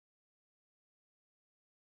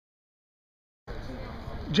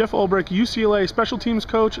Jeff Ulbrich, UCLA special teams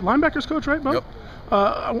coach, linebackers coach, right, bud? Yep.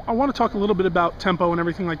 I want to talk a little bit about tempo and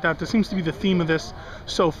everything like that. This seems to be the theme of this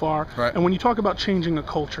so far. Right. And when you talk about changing a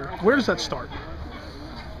culture, where does that start?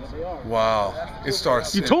 Wow. It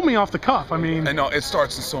starts. You told me off the cuff. I mean. I know it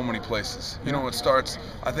starts in so many places. You know, it starts,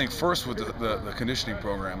 I think, first with the conditioning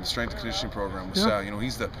program, the strength and conditioning program with Sal. You know,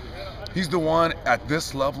 he's the one at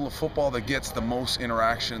this level of football that gets the most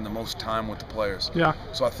interaction, the most time with the players. Yeah.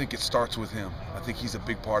 So I think it starts with him. I think he's a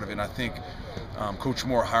big part of it. And I think Coach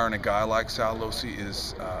Moore hiring a guy like Sal Losi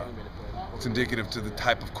is it's indicative to the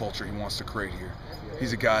type of culture he wants to create here.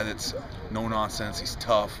 He's a guy that's no nonsense. He's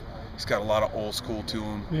tough. He's got a lot of old school to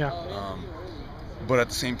him. Yeah. But at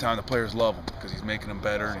the same time, the players love him because he's making them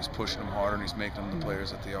better and he's pushing them harder and he's making them the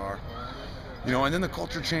players that they are. You know, and then the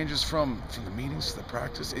culture changes from the meetings to the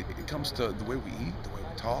practice. It comes to the way we eat, the way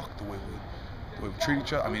we talk, the way we treat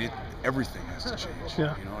each other. I mean, everything has to change.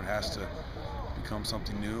 Yeah. You know, it has to become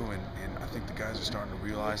something new, and I think the guys are starting to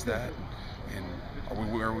realize that. And are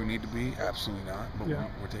we where we need to be? Absolutely not. But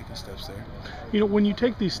we're taking steps there. You know, when you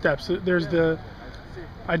take these steps, there's the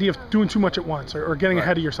idea of doing too much at once or getting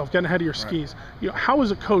ahead of yourself, getting ahead of your skis. You know, how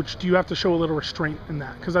as a coach do you have to show a little restraint in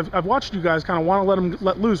that? Because I've watched you guys kind of want to let them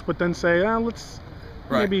let loose, but then say, let's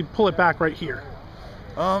maybe pull it back right here.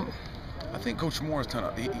 I think Coach Moore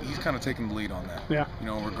he's kind of taking the lead on that. Yeah. You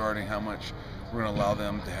know, regarding how much we're going to allow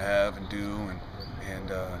them to have and do,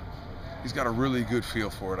 and he's got a really good feel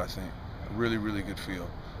for it. I think a really, really good feel.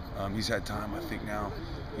 He's had time, I think now.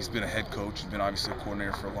 He's been a head coach. He's been obviously a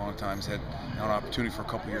coordinator for a long time. He's had now an opportunity for a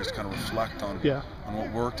couple of years to kind of reflect on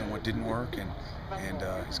what worked and what didn't work, and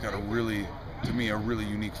he's got a really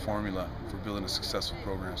unique formula for building a successful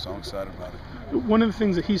program. So I'm excited about it. One of the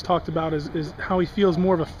things that he's talked about is how he feels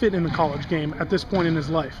more of a fit in the college game at this point in his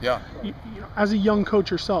life. Yeah. You know, as a young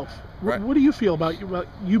coach yourself, what do you feel about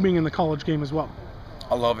you being in the college game as well?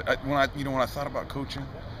 I love it. When I thought about coaching,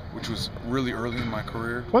 which was really early in my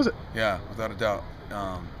career. Was it? Yeah, without a doubt.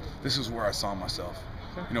 This is where I saw myself.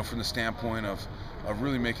 You know, from the standpoint of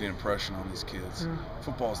really making an impression on these kids.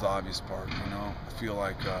 Football is the obvious part. You know, I feel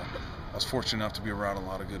like I was fortunate enough to be around a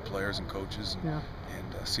lot of good players and coaches,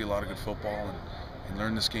 and see a lot of good football and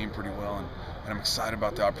learn this game pretty well. And I'm excited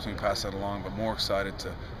about the opportunity to pass that along, but more excited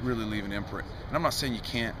to really leave an imprint. And I'm not saying you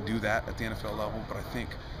can't do that at the NFL level, but I think,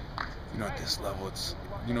 you know, at this level, it's,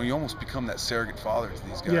 you know, you almost become that surrogate father to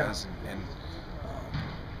these guys, and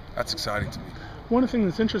that's exciting to me. One of the things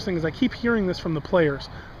that's interesting is I keep hearing this from the players,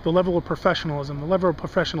 the level of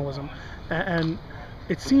professionalism, and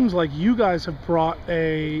it seems like you guys have brought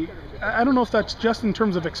I don't know if that's just in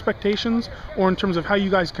terms of expectations or in terms of how you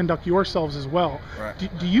guys conduct yourselves as well.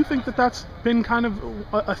 Right. Do you think that that's been kind of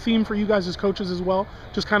a theme for you guys as coaches as well?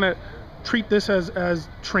 Just kind of treat this as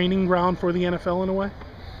training ground for the NFL in a way?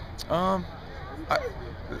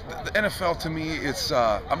 The NFL to me, it's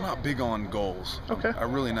I'm not big on goals. Okay.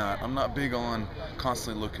 I'm really not. I'm not big on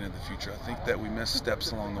constantly looking at the future. I think that we miss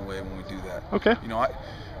steps along the way when we do that. Okay. You know,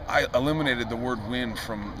 I eliminated the word win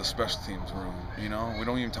from the special teams room. You know, we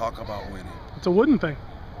don't even talk about winning. It's a wooden thing.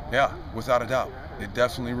 Yeah, without a doubt. It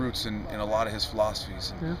definitely roots in a lot of his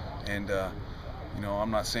philosophies. And you know,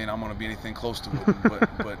 I'm not saying I'm going to be anything close to wooden,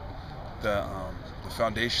 but the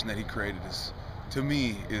foundation that he created to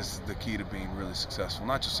me is the key to being really successful,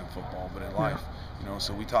 not just in football, but in life. You know,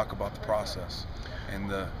 so we talk about the process, and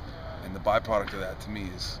the byproduct of that to me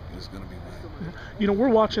is going to be winning. You know, we're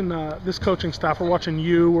watching this coaching staff. We're watching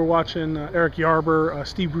you. We're watching Eric Yarber,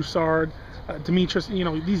 Steve Broussard, Demetrius. You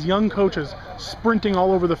know, these young coaches sprinting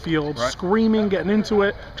all over the field, screaming, getting into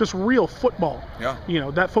it, just real football. Yeah. You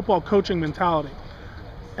know, that football coaching mentality.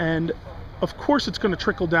 And of course, it's going to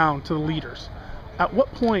trickle down to the leaders. At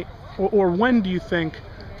what point or when do you think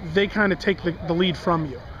they kind of take the lead from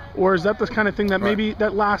you? Or is that the kind of thing that maybe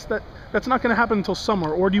that's not going to happen until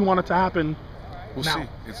summer? Or do you want it to happen now?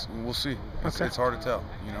 We'll see. It's hard to tell,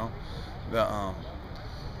 you know.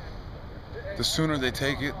 The sooner they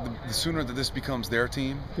take it, the sooner that this becomes their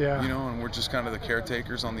team, you know, and we're just kind of the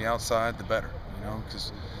caretakers on the outside, the better, you know,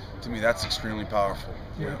 because to me that's extremely powerful.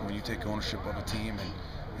 When you take ownership of a team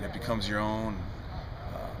and it becomes your own.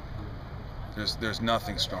 There's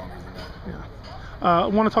nothing stronger than that. I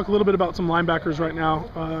want to talk a little bit about some linebackers right now.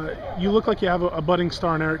 You look like you have a budding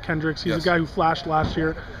star in Eric Kendricks. He's a guy who flashed last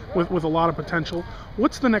year with a lot of potential.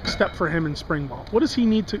 What's the next step for him in spring ball? What does he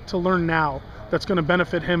need to learn now that's going to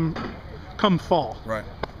benefit him come fall? Right.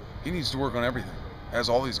 He needs to work on everything, as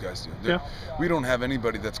all these guys do. We don't have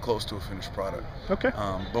anybody that's close to a finished product. Okay.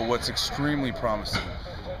 But what's extremely promising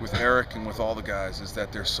with Eric and with all the guys is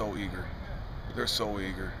that they're so eager. They're so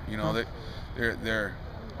eager. You know,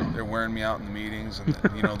 they're wearing me out in the meetings, and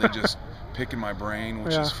you know, they just picking my brain,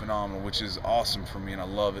 which is phenomenal, which is awesome for me, and I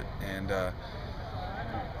love it.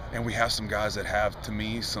 And we have some guys that have, to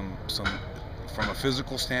me, some from a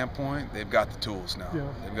physical standpoint, they've got the tools now. Yeah.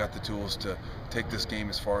 They've got the tools to take this game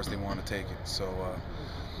as far as they want to take it. So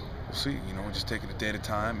we'll see. We just take it a day at a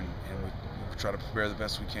time, and we try to prepare the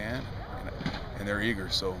best we can. And they're eager,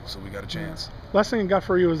 so we got a chance. Last thing I got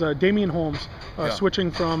for you is Damian Holmes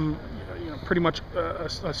switching from pretty much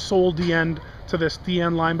a sole D-end to this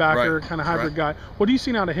D-end linebacker kind of hybrid guy. What do you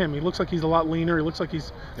see out of him? He looks like he's a lot leaner. He looks like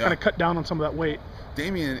he's kind of cut down on some of that weight.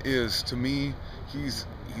 Damian is, to me, he is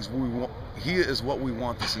what we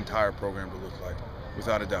want this entire program to look like,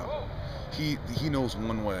 without a doubt. He knows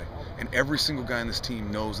one way, and every single guy on this team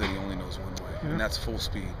knows that he only knows one way, and that's full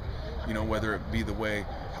speed. Whether it be the way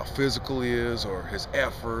how physical he is, or his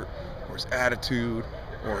effort, or his attitude,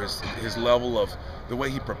 or his level of the way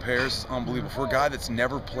he prepares is unbelievable. For a guy that's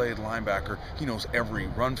never played linebacker, he knows every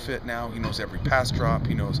run fit now. He knows every pass drop.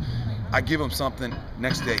 He knows. I give him something,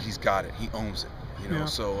 next day he's got it. He owns it.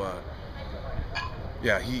 So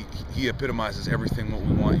he epitomizes everything what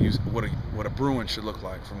we want. What a Bruin should look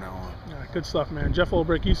like from now on. Yeah, good stuff, man. Jeff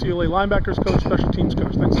Ulbrich, UCLA linebackers coach, special teams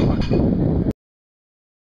coach. Thanks so much.